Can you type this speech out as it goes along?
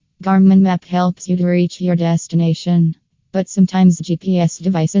Garmin Map helps you to reach your destination. But sometimes GPS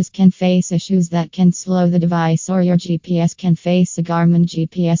devices can face issues that can slow the device, or your GPS can face a Garmin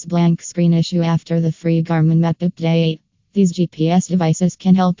GPS blank screen issue after the free Garmin Map update. These GPS devices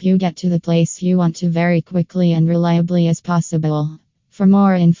can help you get to the place you want to very quickly and reliably as possible. For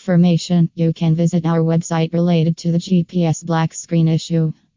more information, you can visit our website related to the GPS black screen issue.